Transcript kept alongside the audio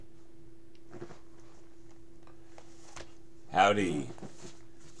Howdy.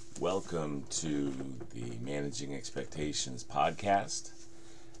 Welcome to the Managing Expectations podcast,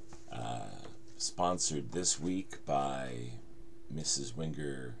 sponsored this week by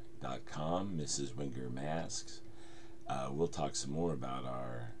MrsWinger.com, Mrs. Winger Masks. We'll talk some more about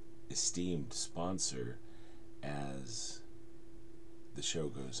our esteemed sponsor as the show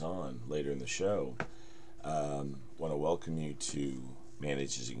goes on later in the show. Want to welcome you to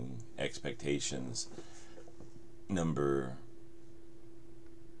Managing Expectations number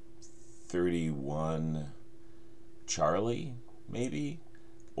 31 Charlie, maybe,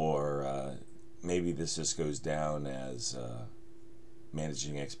 or maybe this just goes down as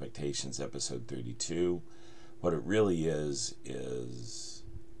Managing Expectations episode 32. What it really is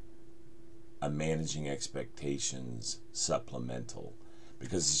a Managing Expectations supplemental,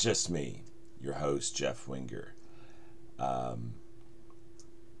 because it's just me, your host, Jeff Winger.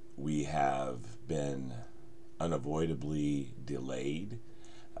 We have been unavoidably delayed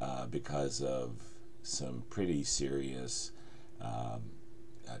because of some pretty serious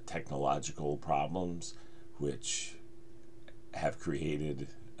technological problems, which have created,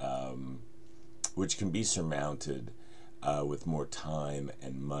 which can be surmounted with more time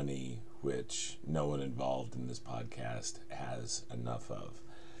and money, which no one involved in this podcast has enough of.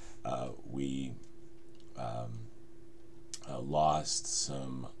 We lost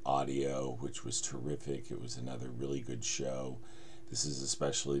some audio, which was terrific. It was another really good show. This is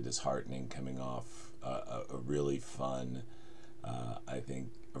especially disheartening coming off a really fun, I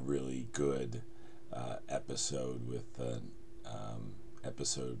think a really good episode with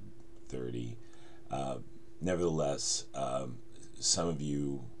episode 30. Nevertheless, some of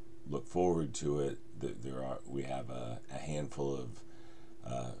you look forward to it. We have a handful of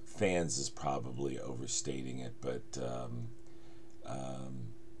fans is probably overstating it, but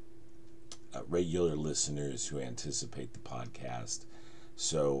regular listeners who anticipate the podcast.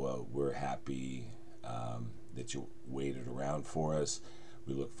 So we're happy that you waited around for us.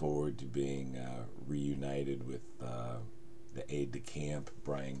 We look forward to being reunited with the aide-de-camp,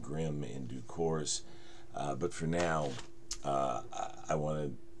 Brian Grimm, in due course. But for now, I want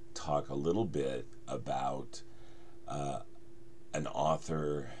to talk a little bit about an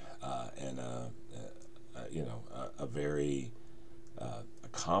author and a very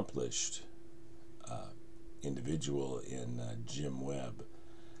accomplished individual in Jim Webb,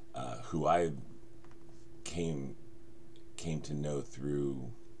 who I came to know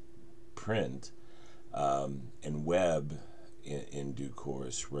through print, and Webb in due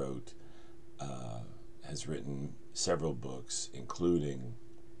course has written several books, including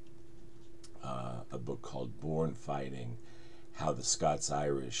a book called Born Fighting: How the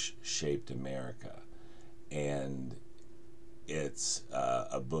Scots-Irish Shaped America. And it's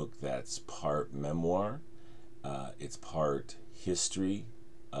a book that's part memoir, it's part history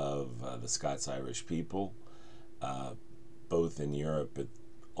of the Scots-Irish people, both in Europe but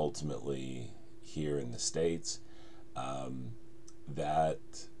ultimately here in the States. That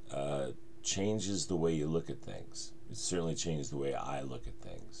changes the way you look at things. It certainly changed the way I look at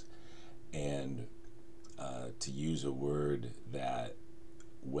things. And to use a word that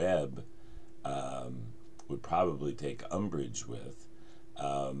Webb would probably take umbrage with,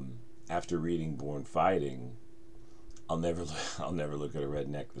 after reading Born Fighting, I'll never look at a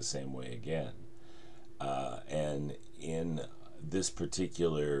redneck the same way again. And in this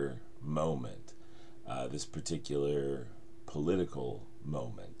particular moment, this particular political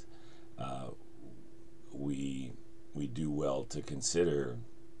moment, we do well to consider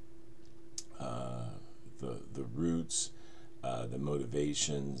the roots, the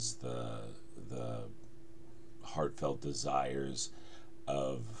motivations, the heartfelt desires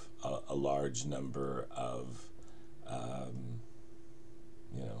of a large number of, I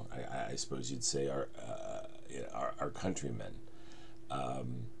suppose you'd say our countrymen.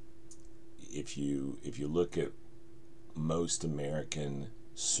 If you look at most American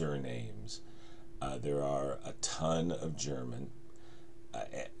surnames, there are a ton of German,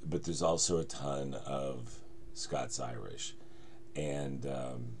 but there's also a ton of Scots-Irish. And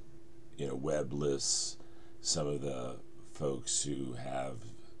Webb lists some of the folks who have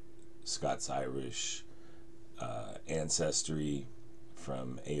Scots-Irish ancestry,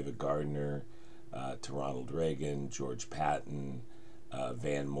 from Ava Gardner to Ronald Reagan, George Patton,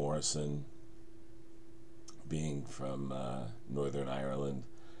 Van Morrison, being from Northern Ireland.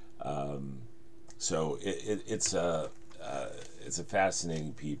 So it's a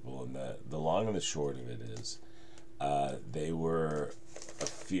fascinating people, and the long and the short of it is, they were a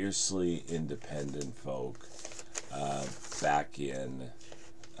fiercely independent folk back in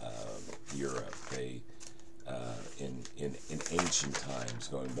Europe. They in ancient times,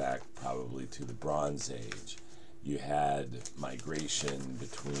 going back probably to the Bronze Age. You had migration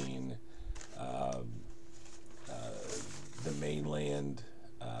between the mainland,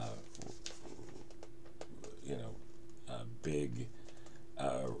 big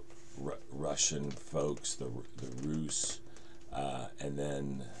Russian folks, the Rus, and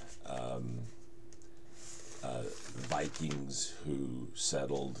then Vikings who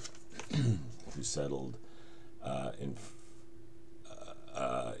settled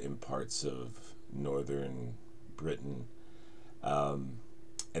in parts of northern Britain, and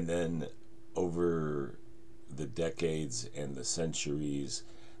then over the decades and the centuries,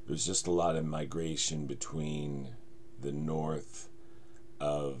 there's just a lot of migration between the north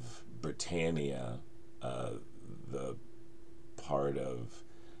of Britannia, the part of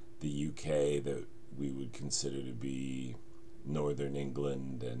the UK that we would consider to be northern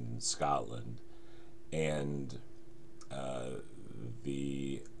England and Scotland, and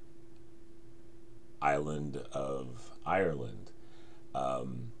the island of Ireland,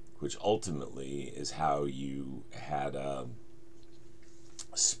 which ultimately is how you had a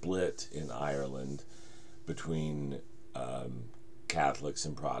split in Ireland between Catholics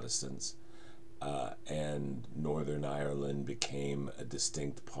and Protestants, and Northern Ireland became a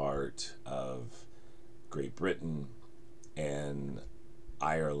distinct part of Great Britain, and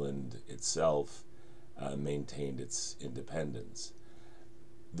Ireland itself maintained its independence.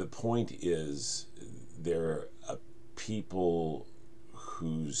 The point is, there are people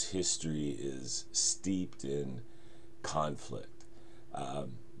whose history is steeped in conflict,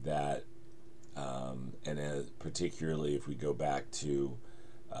 that and particularly if we go back to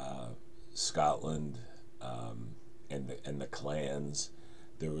Scotland, and the clans,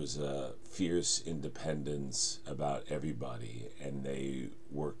 there was a fierce independence about everybody, and they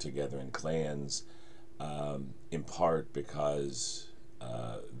worked together in clans, in part because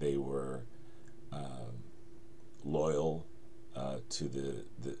they were loyal to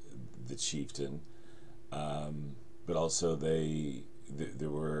the chieftain, but also there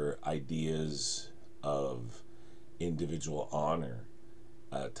were ideas of individual honor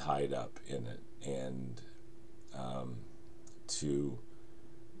tied up in it, and to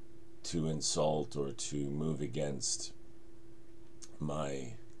insult or to move against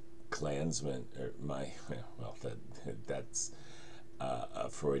my clansman, or my that's a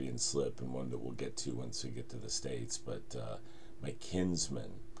Freudian slip, and one that we'll get to once we get to the States, but my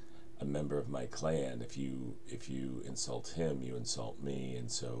kinsman, a member of my clan, if you insult him, you insult me.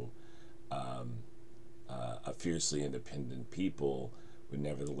 And so a fiercely independent people would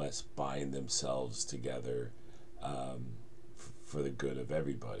nevertheless bind themselves together for the good of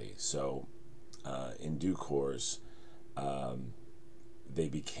everybody. So in due course, they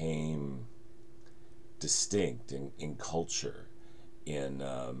became distinct in culture, in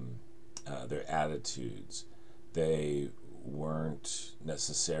their attitudes. They weren't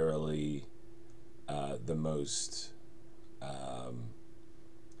necessarily the most.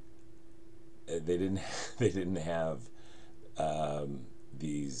 They didn't have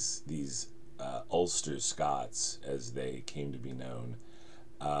these Ulster Scots, as they came to be known,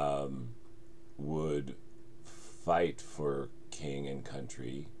 would fight for king and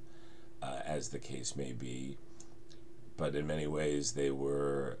country, as the case may be, but in many ways they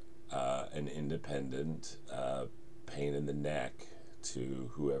were an independent pain in the neck to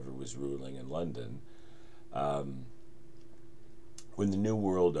whoever was ruling in London. When the New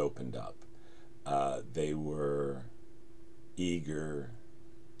World opened up, they were eager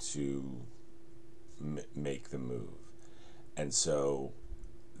to make the move, and so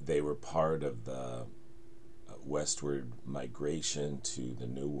they were part of the westward migration to the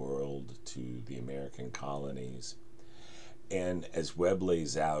New World, to the American colonies. And as Webb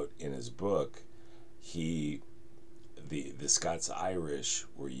lays out in his book, the Scots-Irish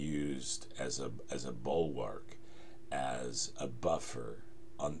were used as a bulwark, as a buffer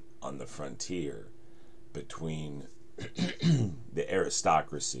on the frontier between the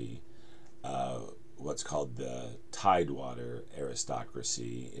aristocracy, what's called the Tidewater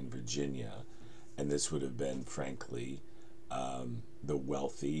aristocracy in Virginia, and this would have been, frankly, the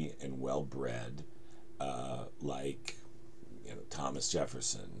wealthy and well-bred, like Thomas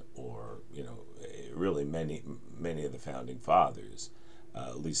Jefferson, or really many of the founding fathers,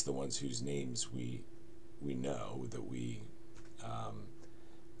 at least the ones whose names we know, that we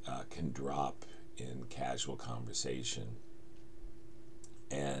can drop in casual conversation.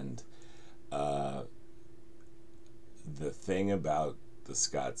 And the thing about the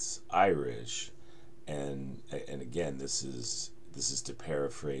Scots-Irish, and again, this is to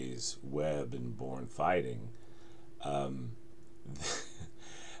paraphrase Webb in Born Fighting,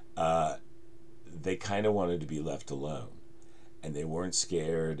 uh, they kind of wanted to be left alone, and they weren't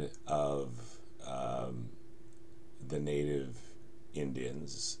scared of um, the native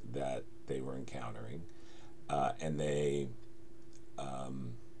Indians that they were encountering, and they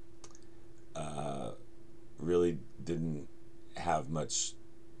um, uh, really didn't have much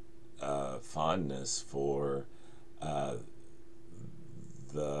fondness for uh,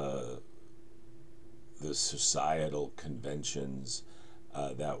 the the societal conventions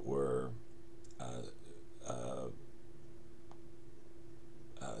that were uh,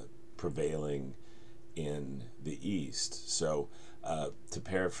 uh, prevailing in the East. So, to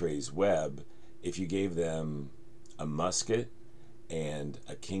paraphrase Webb, if you gave them a musket and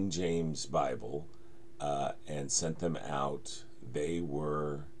a King James Bible and sent them out, they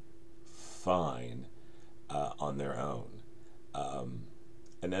were fine on their own. Um,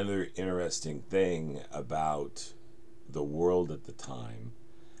 Another interesting thing about the world at the time,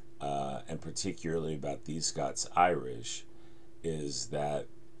 and particularly about these Scots-Irish, is that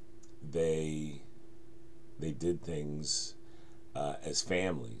they they did things as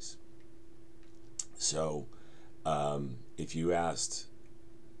families. So if you asked,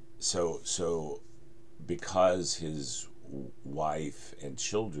 so because his wife and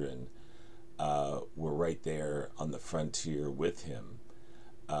children were right there on the frontier with him,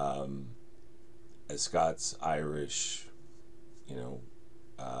 um, a Scots-Irish, you know,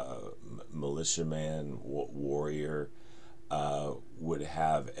 militiaman, warrior, would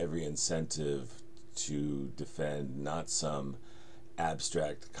have every incentive to defend not some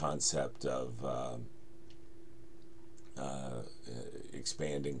abstract concept of uh,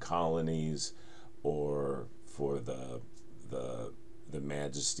 expanding colonies, or for the the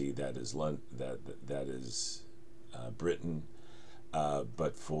majesty that is that is Britain,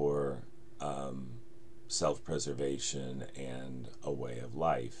 but for self-preservation and a way of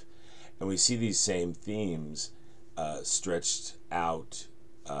life. And we see these same themes stretched out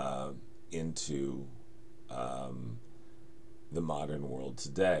into um, the modern world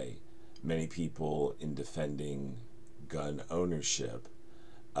today. Many people, in defending gun ownership,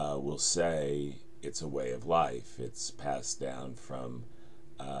 will say it's a way of life. It's passed down from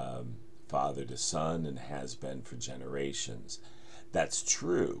um, father to son and has been for generations. That's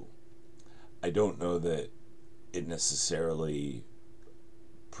true. I don't know that it necessarily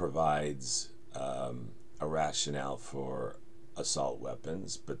provides a rationale for assault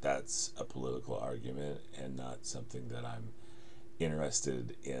weapons, but that's a political argument and not something that I'm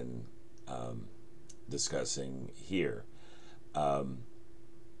interested in discussing here. Um,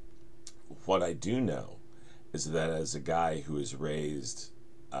 what I do know is that as a guy who is raised,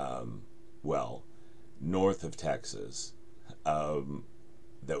 um, well, north of Texas, um,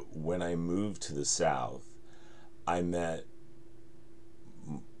 that when I moved to the South, I met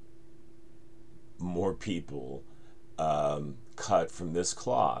more people cut from this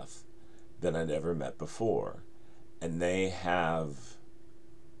cloth than I'd ever met before. And they have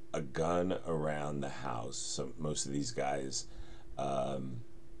a gun around the house. So most of these guys um,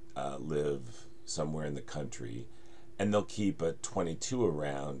 live somewhere in the country, and they'll keep a 22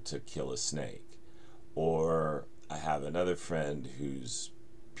 around to kill a snake. Or I have another friend who's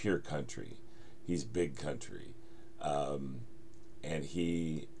pure country. He's big country. Um, and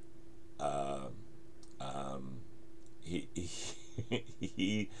uh, um,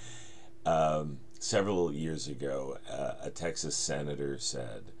 he several years ago, a Texas senator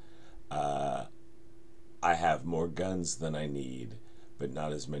said, uh, I have more guns than I need, but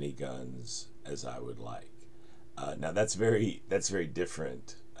not as many guns as I would like. Now that's very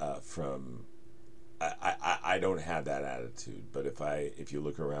different from I don't have that attitude, but if you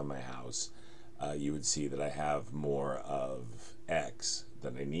look around my house, you would see that I have more of X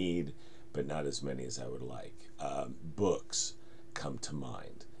than I need, but not as many as I would like. Books come to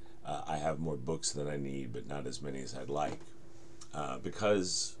mind. I have more books than I need, but not as many as I'd like,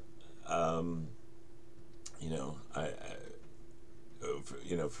 because um,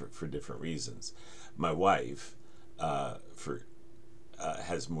 for different reasons. My wife, for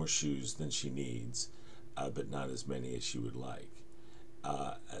has more shoes than she needs, but not as many as she would like.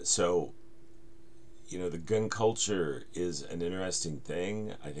 So, the gun culture is an interesting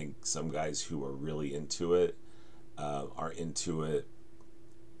thing. I think some guys who are really into it are into it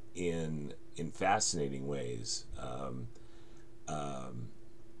in fascinating ways. Um,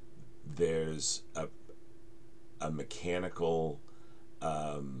 there's a mechanical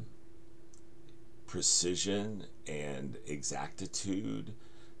um, precision and exactitude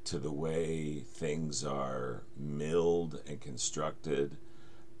to the way things are milled and constructed,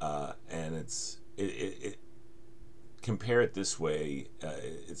 and compare it this way: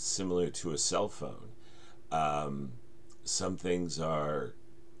 it's similar to a cell phone. Um, some things are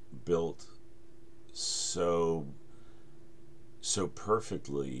built so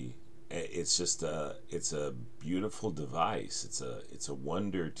perfectly. It's a beautiful device. It's a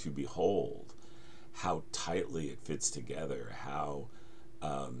wonder to behold how tightly it fits together,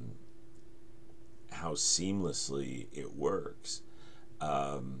 um, how seamlessly it works.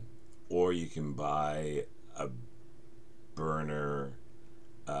 Um, or you can buy a burner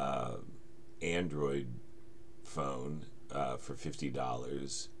uh, Android phone for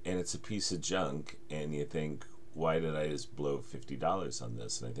 $50, and it's a piece of junk, and you think, why did I just blow $50 on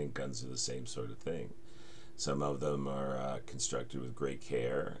this? And I think guns are the same sort of thing. Some of them are constructed with great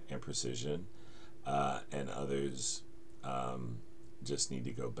care and precision, and others um, just need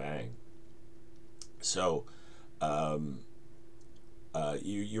to go bang. So um,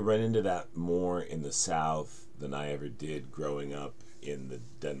 you run into that more in the South than I ever did growing up in the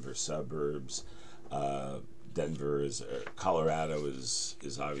Denver suburbs. Uh, Denver is Colorado is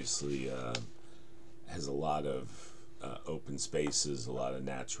obviously has a lot of open spaces, a lot of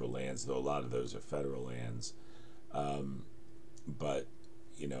natural lands, though a lot of those are federal lands. Um, but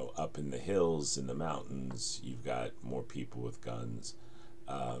up in the hills, in the mountains, you've got more people with guns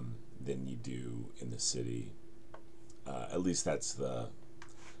than you do in the city. At least that's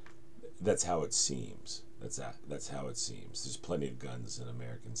how it seems. That's how it seems. There's plenty of guns in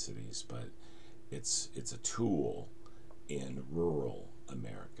American cities, but it's a tool in rural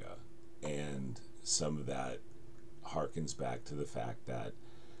America, and some of that harkens back to the fact that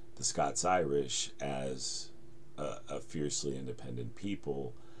the Scots-Irish, as a fiercely independent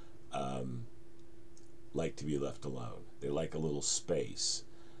people, um, like to be left alone. They like a little space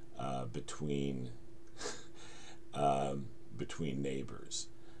between um, between neighbors.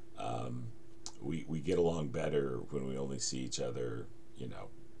 Um, we get along better when we only see each other,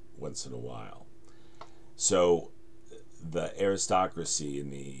 once in a while. So the aristocracy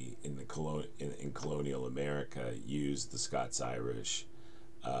in colonial America used the Scots-Irish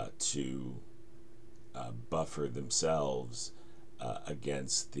to buffer themselves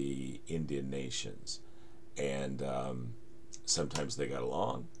against the Indian nations, and sometimes they got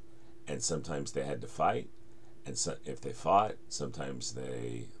along, and sometimes they had to fight, and so if they fought, sometimes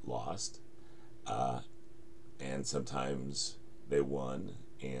they lost, uh, and sometimes they won,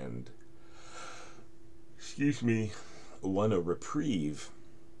 and excuse me, won a reprieve.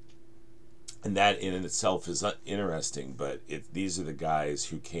 And that in itself is interesting, but these are the guys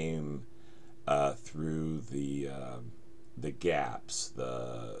who came through the gaps,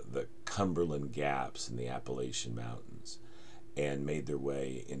 the Cumberland gaps in the Appalachian Mountains, and made their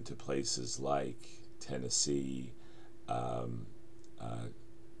way into places like Tennessee, um, uh,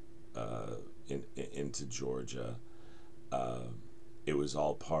 into Georgia. Uh, it was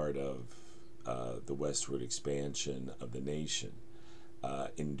all part of the westward expansion of the nation.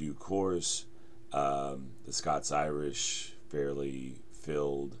 In due course, the Scots-Irish fairly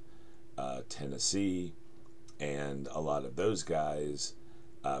filled Tennessee, and a lot of those guys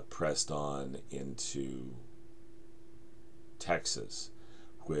pressed on into Texas,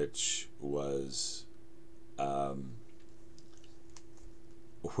 which was um,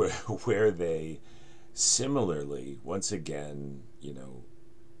 where they similarly, once again,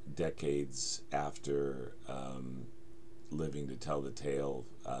 decades after living to tell the tale,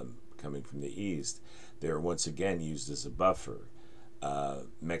 coming from the east, they were once again used as a buffer.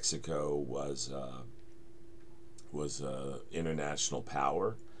 Mexico was a international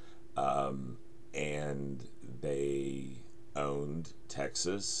power, and they owned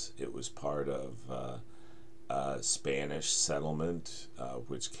Texas. It was part of Spanish settlement,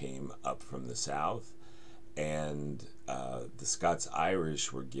 which came up from the south, and the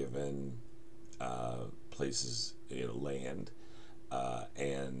Scots-Irish were given places, land,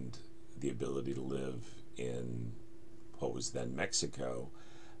 and the ability to live in what was then Mexico,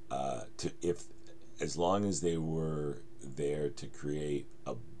 to if as long as they were there to create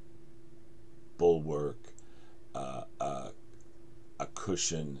a bulwark, uh, uh, a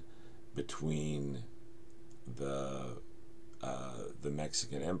cushion between the the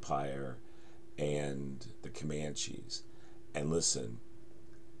Mexican Empire and the Comanches. And listen,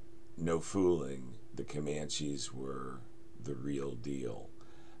 no fooling, the Comanches were the real deal.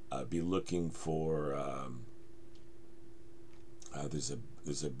 Be looking for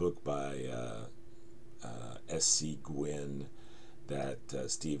there's a book by S.C. Gwynn that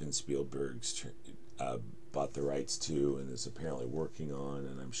Steven Spielberg's bought the rights to and is apparently working on,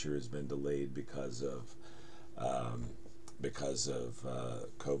 and I'm sure has been delayed because of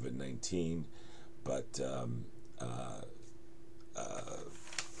COVID-19. But uh,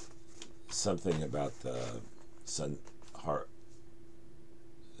 something about the sun, heart,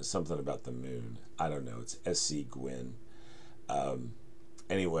 something about the moon. I don't know. It's S.C. Gwynn. Um,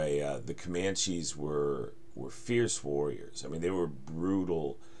 anyway, the Comanches were fierce warriors. I mean, they were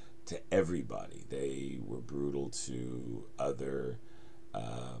brutal to everybody. They were brutal to other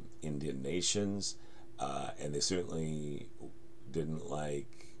Indian nations, and they certainly didn't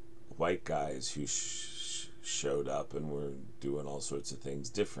like white guys who showed up and were doing all sorts of things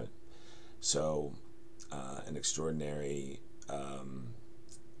different. So, an extraordinary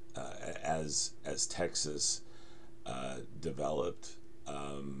as Texas developed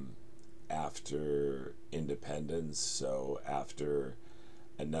after independence. So after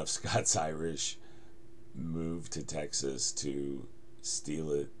enough Scots-Irish moved to Texas to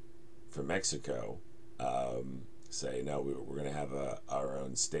steal it from Mexico, say no, we're going to have our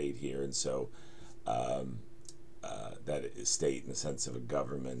own state here, and so um, that is state in the sense of a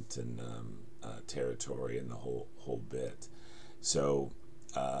government and territory and the whole bit. So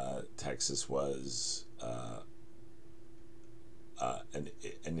Texas was an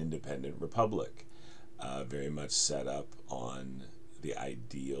independent republic, very much set up on the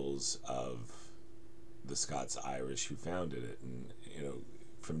ideals of the Scots-Irish who founded it. And,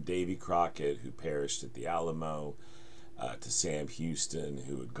 from Davy Crockett, who perished at the Alamo, to Sam Houston,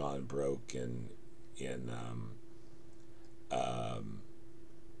 who had gone broke in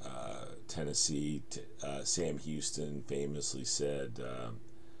Tennessee. Sam Houston famously said,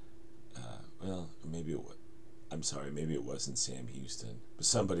 well, maybe it wasn't Sam Houston, but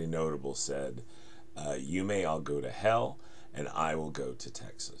somebody notable said, you may all go to hell, and I will go to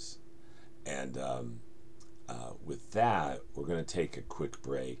Texas. And with that, we're going to take a quick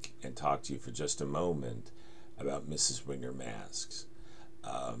break and talk to you for just a moment about Mrs. Winger masks.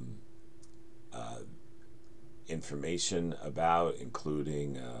 Information about,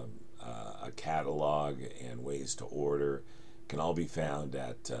 including a catalog and ways to order, can all be found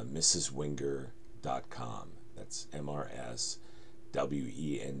at mrswinger.com. That's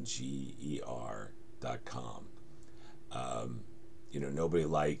MRSWENGER.com. Nobody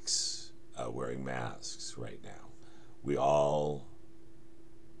likes wearing masks right now. We all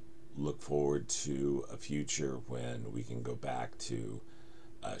look forward to a future when we can go back to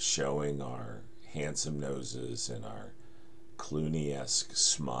showing our handsome noses and our Clooney-esque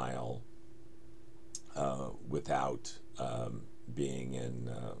smile without being in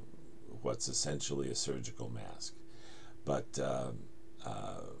what's essentially a surgical mask. But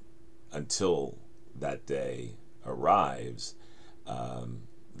until that day arrives,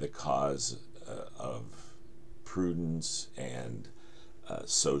 the cause of prudence and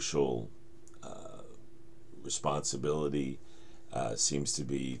social responsibility seems to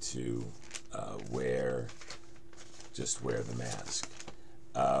be to wear the mask.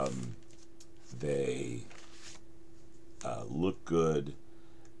 They look good.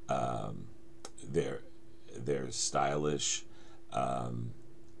 They're stylish.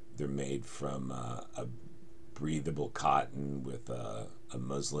 They're made from a breathable cotton with a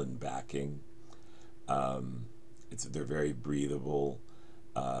muslin backing. They're very breathable.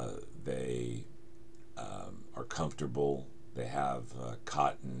 They are comfortable. They have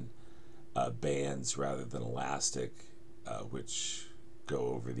cotton bands rather than elastic, which go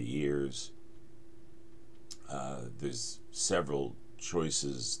over the ears. There's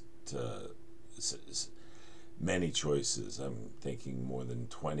many choices. I'm thinking more than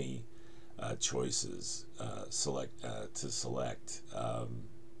 20 choices to select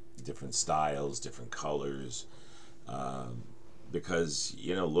different styles, different colors, because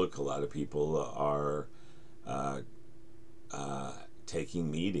look, a lot of people are taking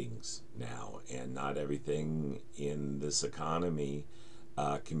meetings now, and not everything in this economy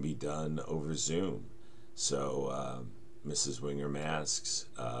can be done over Zoom. So Mrs. Winger masks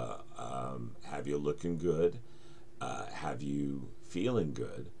have you looking good, have you feeling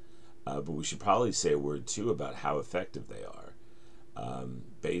good, but we should probably say a word too about how effective they are.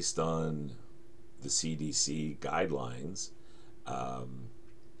 Based on the CDC guidelines,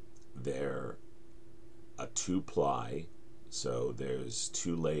 they're a 2-ply, so there's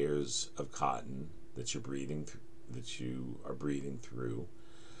 2 layers of cotton that you are breathing through.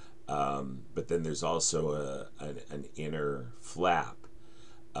 But then there's also an inner flap,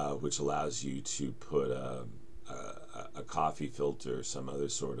 which allows you to put a coffee filter, some other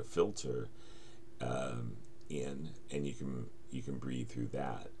sort of filter, in, and you can breathe through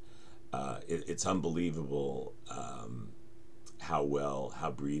that. It's unbelievable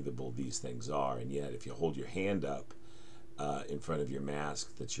how breathable these things are, and yet if you hold your hand up in front of your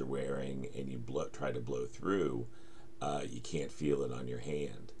mask that you're wearing and you try to blow through, you can't feel it on your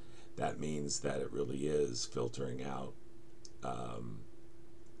hand. That means that it really is filtering out uh,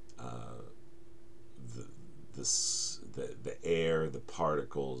 the, the air, the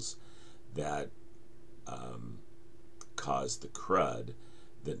particles that cause the crud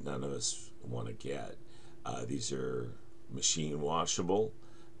that none of us want to get. These are machine washable.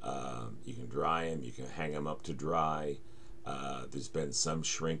 You can dry them, you can hang them up to dry. There's been some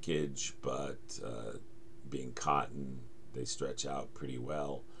shrinkage, but being cotton, they stretch out pretty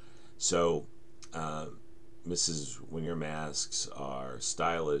well. So, Mrs. Winger masks are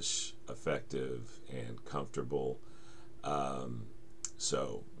stylish, effective, and comfortable.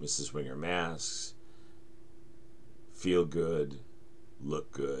 So, Mrs. Winger masks feel good,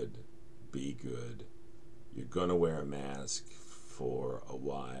 look good, be good. You're going to wear a mask for a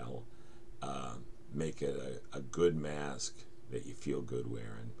while. Make it a good mask that you feel good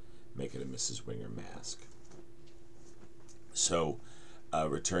wearing. Make it a Mrs. Winger mask. So,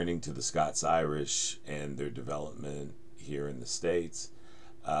 returning to the Scots-Irish and their development here in the States,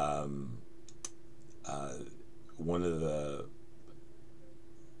 um, uh, one of the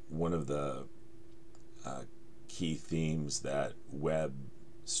uh, key themes that Webb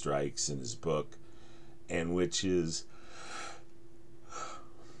strikes in his book, and which is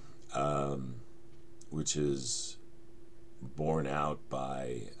borne out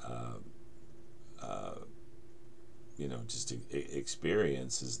by just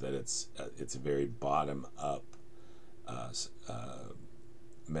experience, is that it's a very bottom up uh,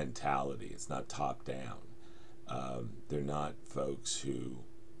 mentality. It's not top down. They're not folks who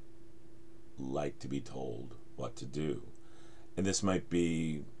like to be told what to do, and this might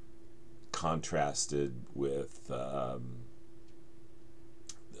be contrasted with the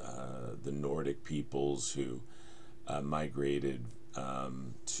Nordic peoples who migrated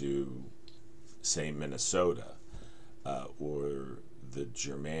to, say, Minnesota, or the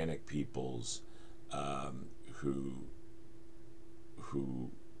Germanic peoples who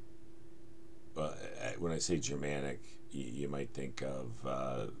when I say Germanic, you might think of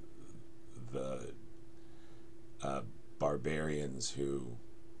the barbarians who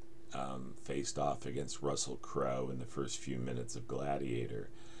faced off against Russell Crowe in the first few minutes of Gladiator.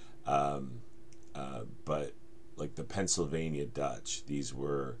 But like the Pennsylvania Dutch, these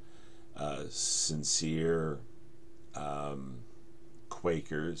were sincere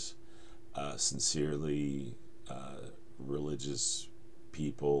Quakers, sincerely religious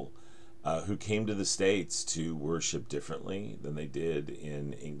people who came to the States to worship differently than they did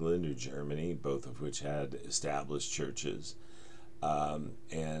in England or Germany, both of which had established churches,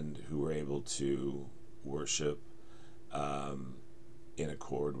 and who were able to worship in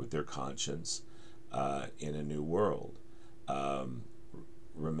accord with their conscience in a new world.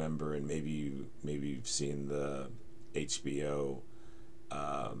 Remember, and maybe you've seen the HBO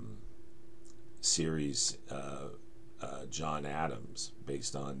series John Adams,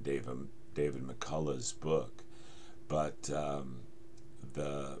 based on David McCullough's book, but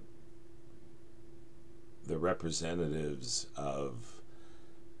the representatives of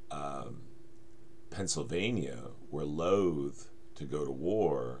Pennsylvania were loath to go to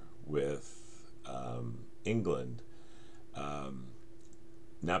war with England,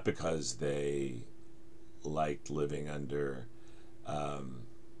 not because they liked living under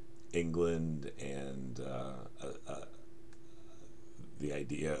England and the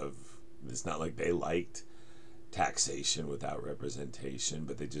idea of, it's not like they liked taxation without representation,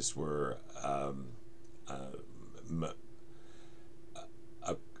 but they just were a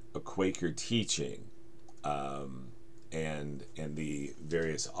Quaker teaching, and the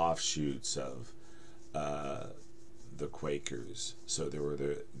various offshoots of the Quakers. So there were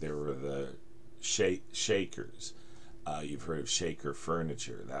the Shakers. You've heard of Shaker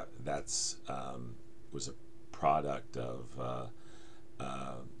furniture. That's was a product of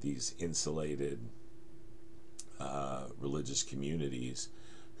these insulated religious communities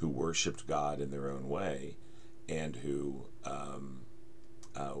who worshipped God in their own way, and who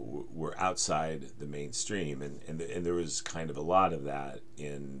were outside the mainstream, and there was kind of a lot of that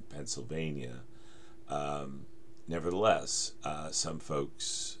in Pennsylvania. Nevertheless, some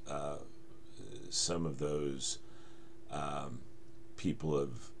folks, some of those people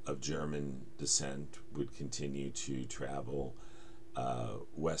of German descent would continue to travel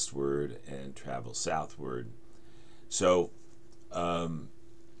westward and travel southward. So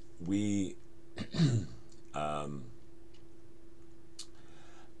we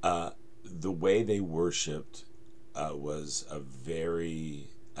the way they worshipped was a very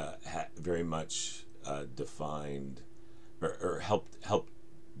much defined or helped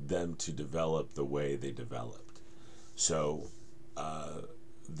them to develop the way they developed. So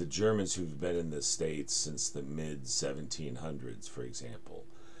the Germans who've been in the States since the mid 1700s, for example,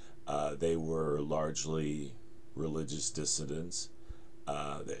 they were largely religious dissidents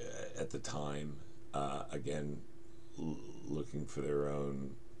at the time. Again, looking for their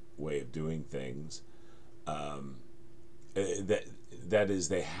own way of doing things. Um, that that is,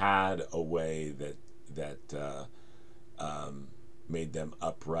 they had a way that made them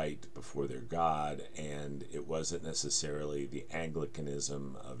upright before their God, and it wasn't necessarily the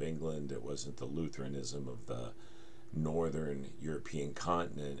Anglicanism of England. It wasn't the Lutheranism of the northern European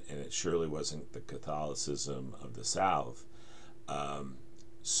continent, and it surely wasn't the Catholicism of the South. Um,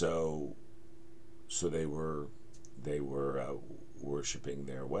 so they were worshiping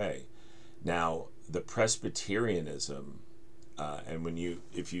their way. Now the Presbyterianism, and when you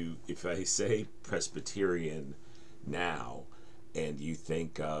if I say Presbyterian now, and you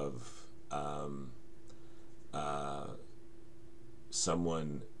think of uh,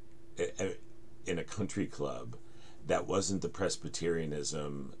 someone in a country club, that wasn't the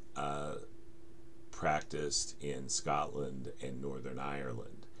Presbyterianism practiced in Scotland and Northern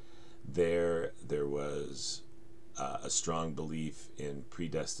Ireland. There was a strong belief in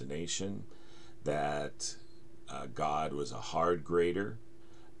predestination, that God was a hard grader.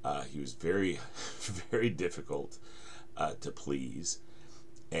 He was very, very difficult to please,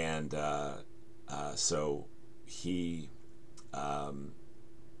 and so he, um,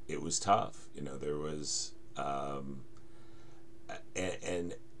 it was tough. There was,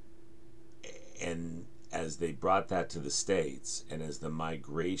 and and as they brought that to the States, and as the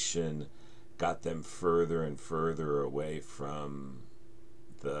migration got them further and further away from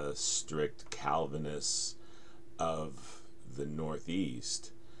the strict Calvinists of the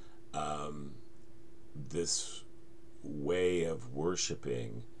Northeast, um, this way of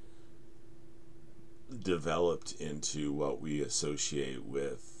worshiping developed into what we associate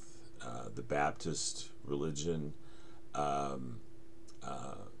with the Baptist religion, um,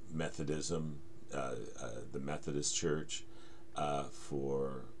 Methodism, the Methodist Church,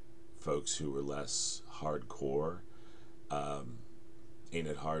 for folks who were less hardcore. Um, Ain't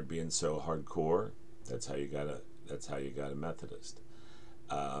it hard being so hardcore? That's how you got a. That's how you got a Methodist.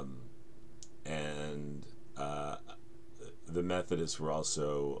 Um, and the Methodists were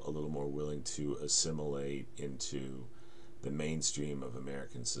also a little more willing to assimilate into the mainstream of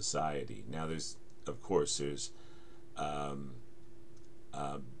American society. Now, of course, there's um,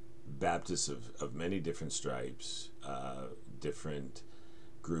 uh, Baptists of many different stripes. Different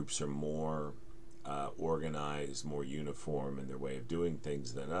groups are more organized, more uniform in their way of doing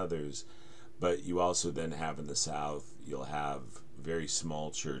things than others. But you also then have in the South, you'll have very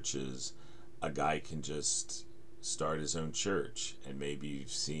small churches. A guy can just start his own church, and maybe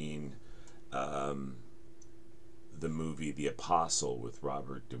you've seen um, the movie The Apostle with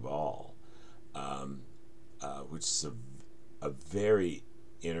Robert Duvall, um, which is a very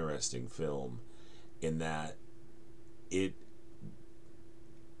interesting film in that it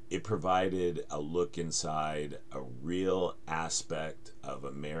it provided a look inside a real aspect of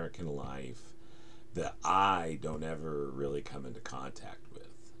American life that I don't ever really come into contact with.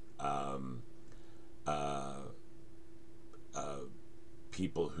 Um, uh, uh,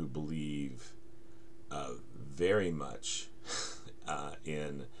 People who believe very much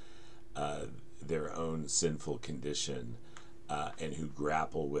in uh, their own sinful condition, and who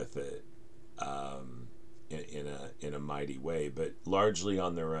grapple with it in a mighty way, but largely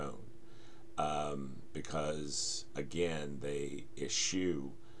on their own, because again they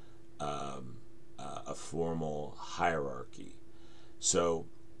eschew um, a formal hierarchy. So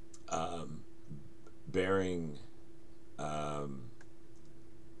um, bearing um,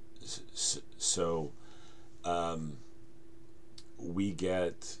 so we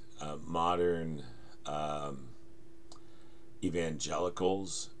get modern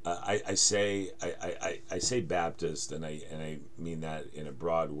evangelicals. I say Baptist, and I mean that in a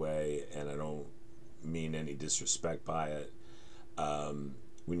broad way, and I don't mean any disrespect by it.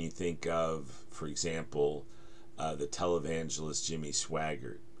 When you think of, for example, the televangelist Jimmy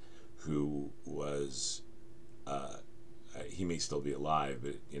Swaggart, who was he may still be alive,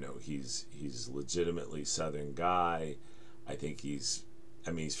 but he's legitimately Southern guy. I think he's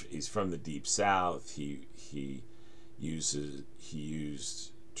from the Deep South. He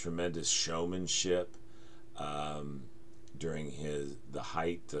used tremendous showmanship during the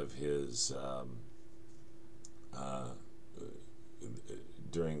height of his uh,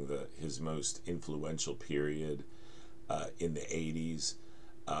 during his most influential period in the 80s,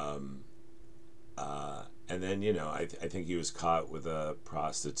 and then I think he was caught with a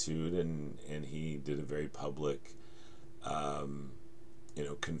prostitute, and he did a very public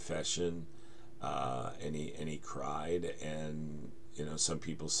confession, and he cried, and some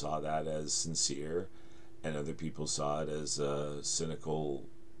people saw that as sincere, and other people saw it as a cynical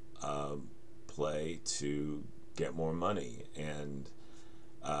play to get more money, and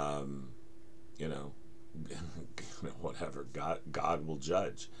you know whatever, God will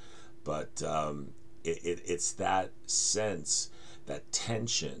judge. But it's that sense, that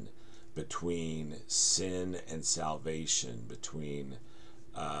tension between sin and salvation, between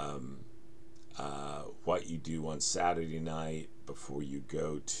what you do on Saturday night before you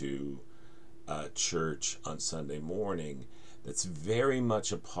go to church on Sunday morning, that's very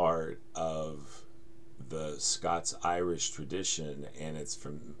much a part of the Scots-Irish tradition, and it's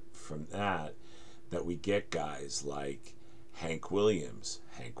from that we get guys like Hank Williams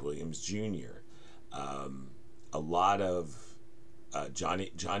Jr., a lot of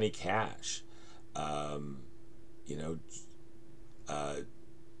Johnny Cash, you know,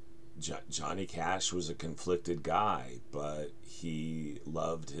 Johnny Cash was a conflicted guy, but he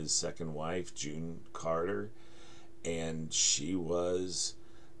loved his second wife, June Carter, and she was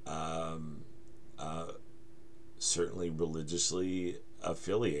certainly religiously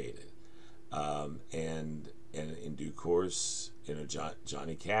affiliated. And in due course,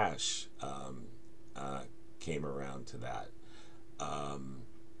 Johnny Cash came around to that. Um,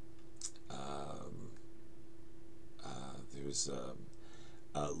 there's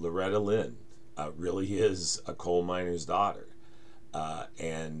Loretta Lynn really is a coal miner's daughter,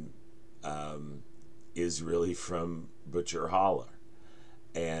 and is really from Butcher Holler,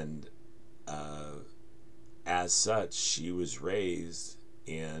 and as such, she was raised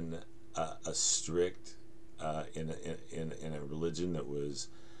in a strict in a religion that was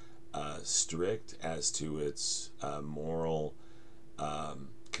strict as to its moral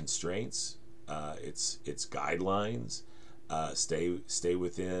constraints, its guidelines. Stay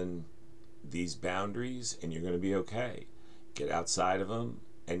within these boundaries, and you're going to be okay. Get outside of them,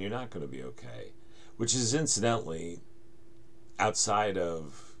 and you're not going to be okay. Which is incidentally outside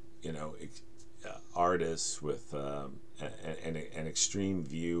of artists with an extreme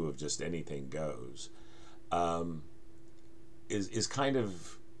view of just anything goes, is kind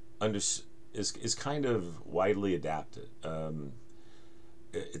of is kind of widely adapted.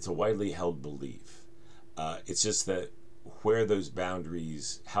 It's a widely held belief. It's just that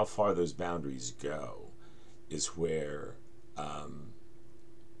how far those boundaries go, is where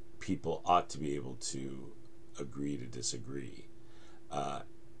people ought to be able to agree to disagree,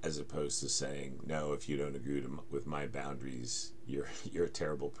 as opposed to saying, no, if you don't agree with my boundaries, you're a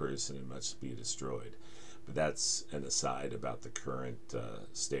terrible person and must be destroyed. But that's an aside about the current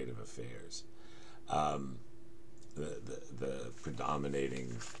state of affairs. The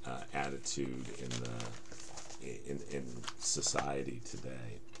predominating attitude in society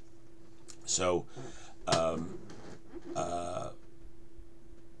today. So,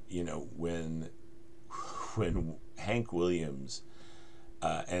 when Hank Williams,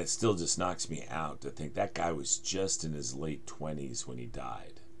 and it still just knocks me out to think that guy was just in his late 20s when he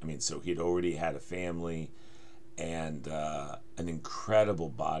died. I mean, so he'd already had a family and an incredible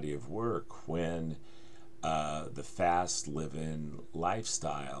body of work when the fast living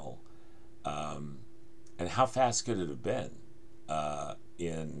lifestyle, and how fast could it have been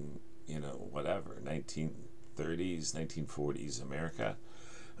in, whatever, 1930s, 1940s America?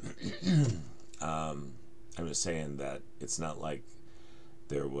 I'm just saying that it's not like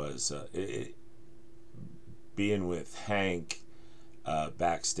there was being with Hank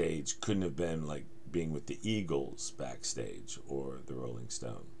backstage couldn't have been like being with the Eagles backstage or the Rolling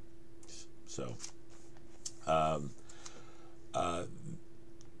Stones. So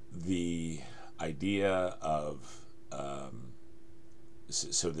the idea of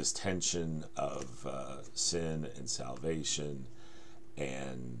so this tension of sin and salvation,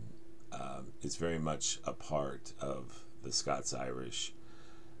 and it's very much a part of the Scots-Irish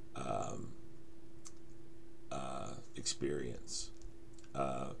experience.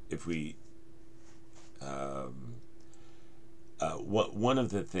 If we one of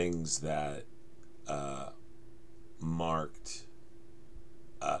the things that marked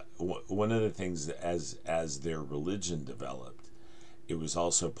one of the things as their religion developed, it was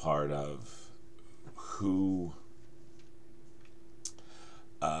also part of who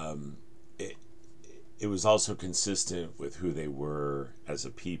it was also consistent with who they were as a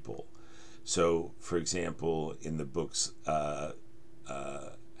people. So, for example, in the books How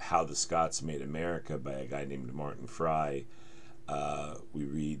the Scots Made America by a guy named Martin Fry, we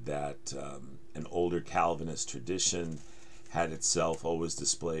read that an older Calvinist tradition had itself always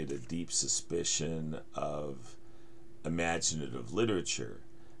displayed a deep suspicion of imaginative literature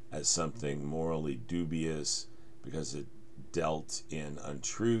as something morally dubious because it dealt in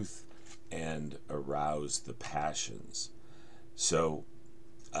untruth and aroused the passions. So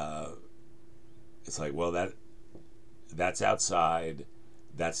it's like, well, that's outside.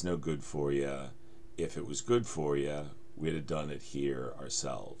 That's no good for you. If it was good for you, we'd have done it here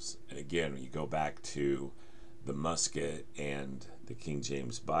ourselves. And again, when you go back to the musket and the King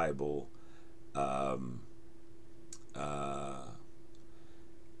James Bible,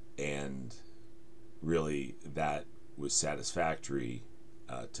 and really that was satisfactory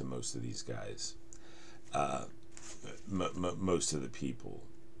to most of these guys, most of the people.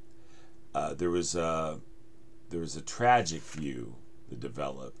 There was a tragic view that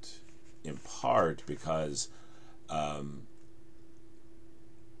developed in part because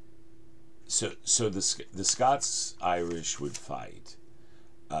so the Scots-Irish would fight.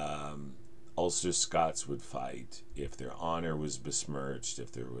 Ulster Scots would fight if their honor was besmirched,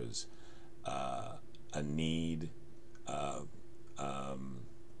 if there was a need,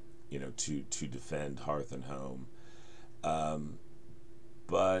 to defend hearth and home,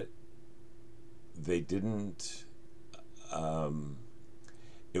 but they didn't.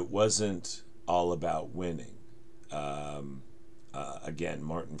 It wasn't all about winning. Again,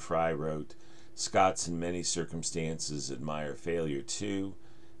 Martin Fry wrote, "Scots in many circumstances admire failure too,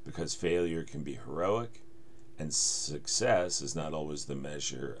 because failure can be heroic, and success is not always the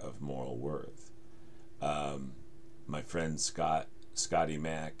measure of moral worth." My friend Scotty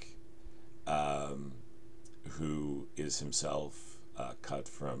Mack, who is himself cut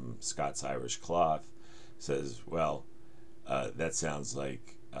from Scots-Irish cloth, says, well, that sounds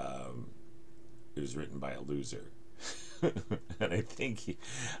like it was written by a loser. And I think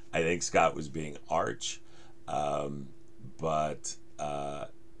Scott was being arch, but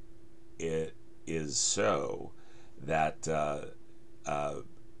it is so that out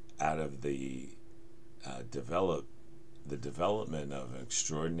of the development of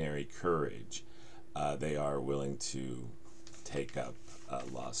extraordinary courage, they are willing to take up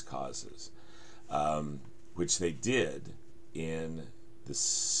lost causes, which they did in the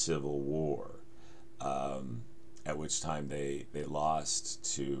Civil War, at which time they lost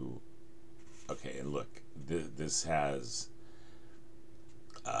to, okay, and look, this has,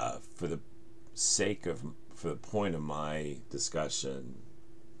 for the point of my discussion,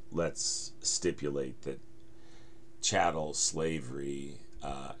 let's stipulate that chattel slavery,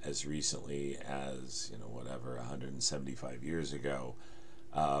 as recently as 175 years ago,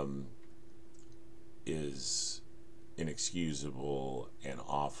 is inexcusable and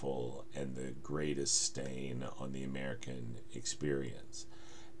awful and the greatest stain on the American experience.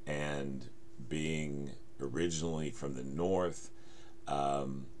 And being originally from the North,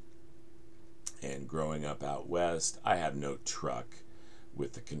 and growing up out west, I have no truck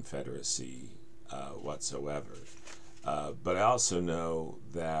with the Confederacy whatsoever. But I also know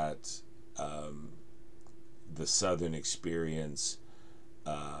that the Southern experience,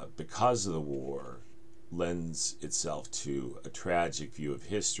 because of the war, lends itself to a tragic view of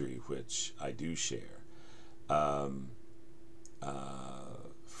history, which I do share.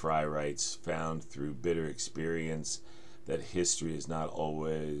 Fry writes, "Found through bitter experience that history is not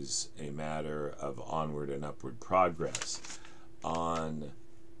always a matter of onward and upward progress. On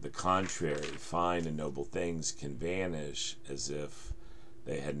the contrary, fine and noble things can vanish as if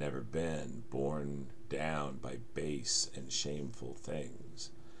they had never been, borne down by base and shameful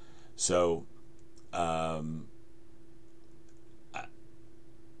things." So,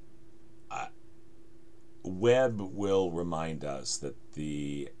 Webb will remind us that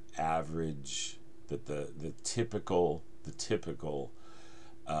the typical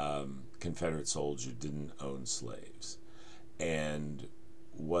Confederate soldier didn't own slaves, and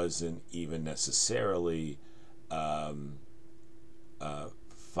wasn't even necessarily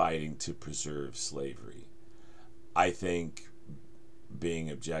fighting to preserve slavery. I think being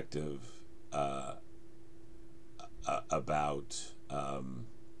objective about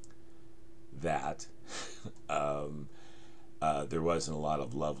that, there wasn't a lot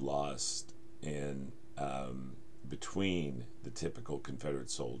of love lost in between the typical Confederate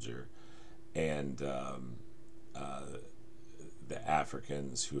soldier and the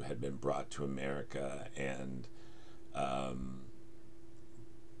Africans who had been brought to America and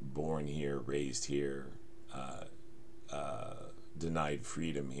born here, raised here, denied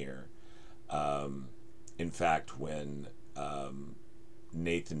freedom here. In fact, when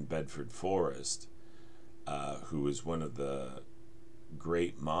Nathan Bedford Forrest, who was one of the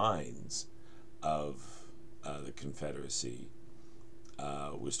great minds of the Confederacy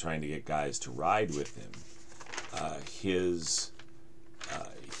was trying to get guys to ride with him.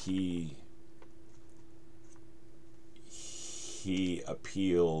 He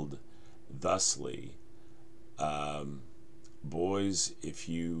appealed thusly: boys, if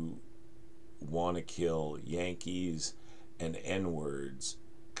you want to kill Yankees and N-words,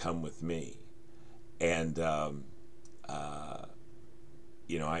 come with me. And I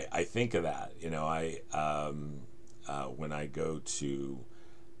think of that. When I go to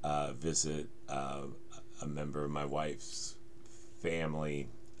visit a member of my wife's family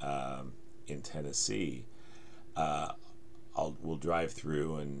in Tennessee, we'll drive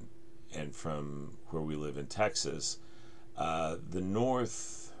through, and from where we live in Texas,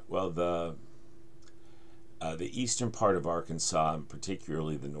 the eastern part of Arkansas, and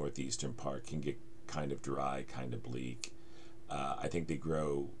particularly the northeastern part, can get kind of dry, kind of bleak. I think they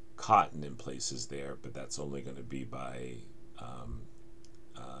grow cotton in places there, but that's only going to be by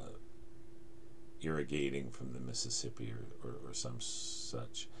irrigating from the Mississippi or some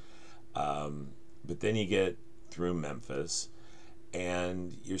such. But then you get through Memphis,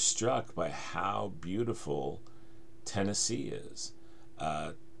 and you're struck by how beautiful Tennessee is.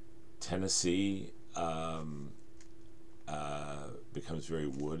 Tennessee becomes very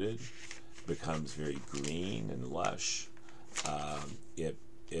wooded, becomes very green and lush. It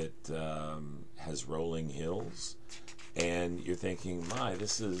has rolling hills, and you're thinking, my,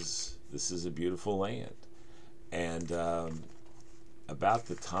 this is a beautiful land. And about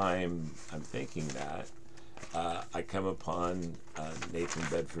the time I'm thinking that, I come upon Nathan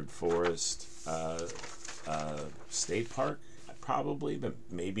Bedford Forrest State Park, probably, but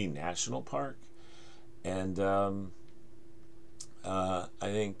maybe National Park. And I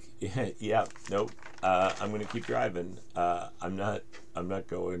think, yeah, nope. I'm going to keep driving. I'm not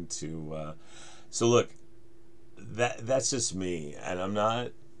going to. So look, that's just me, and I'm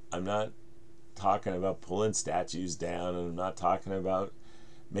not talking about pulling statues down, and I'm not talking about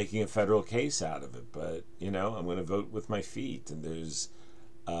making a federal case out of it. But I'm going to vote with my feet, and there's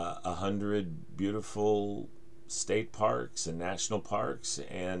 100 beautiful state parks and national parks,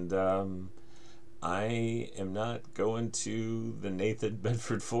 and I am not going to the Nathan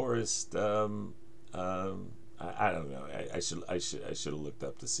Bedford Forrest. I don't know. I should have looked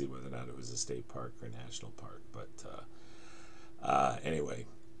up to see whether or not it was a state park or a national park. But anyway,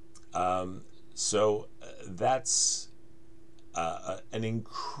 so that's an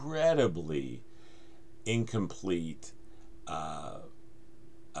incredibly incomplete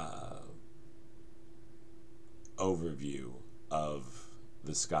overview of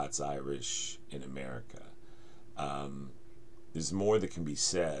the Scots-Irish in America. There's more that can be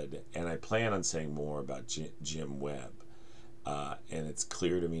said, and I plan on saying more about Jim Webb. And it's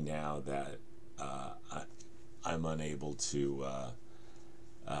clear to me now that I'm unable to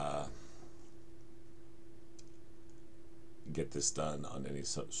get this done on any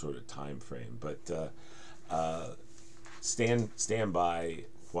sort of time frame. But stand by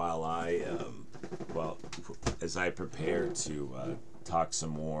while as I prepare to talk some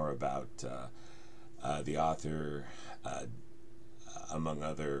more about the author, among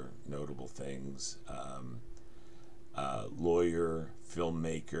other notable things, lawyer,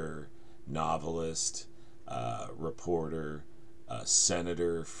 filmmaker, novelist, reporter,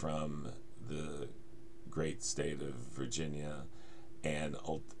 senator from the great state of Virginia, and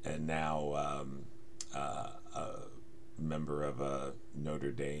now a member of a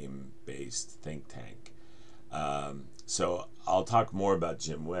Notre Dame-based think tank. So I'll talk more about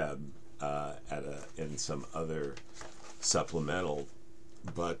Jim Webb in some other supplemental,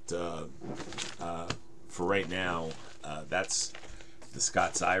 but for right now, that's the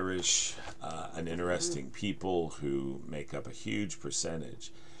Scots-Irish, an interesting people who make up a huge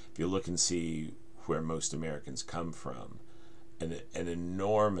percentage. If you look and see where most Americans come from, an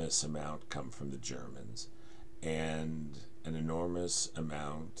enormous amount come from the Germans, and an enormous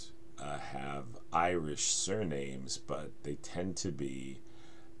amount have Irish surnames, but they tend to be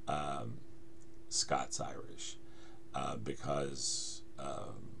Scots-Irish because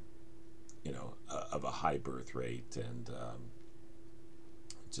of a high birth rate and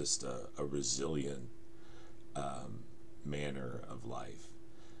just a resilient manner of life.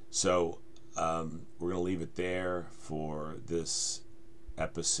 So we're going to leave it there for this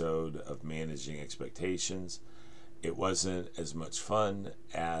episode of Managing Expectations. It wasn't as much fun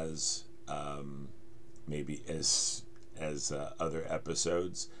as maybe as other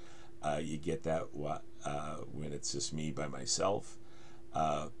episodes. You get that when it's just me by myself.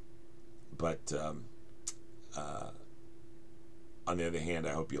 But on the other hand,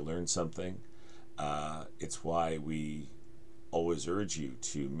 I hope you learned something. It's why we always urge you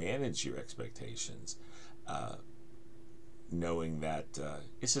to manage your expectations, knowing that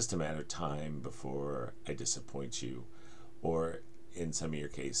it's just a matter of time before I disappoint you, or in some of your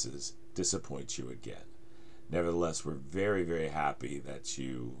cases, disappoint you again. Nevertheless, we're very, very happy that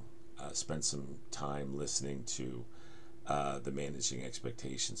you spent some time listening to the Managing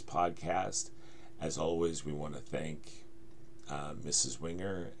Expectations podcast. As always, we want to thank Mrs.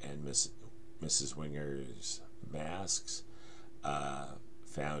 Winger and Mrs. Winger's masks,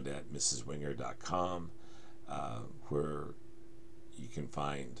 found at mrswinger.com, where you can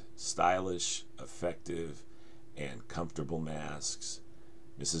find stylish, effective, and comfortable masks.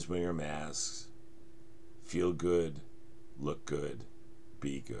 Mrs. Winger masks. Feel good, look good,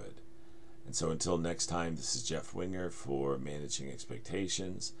 be good. And so until next time, this is Jeff Winger for Managing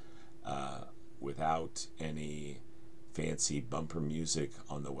Expectations, without any fancy bumper music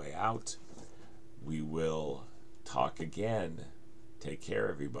on the way out. We will talk again. Take care,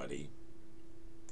 everybody.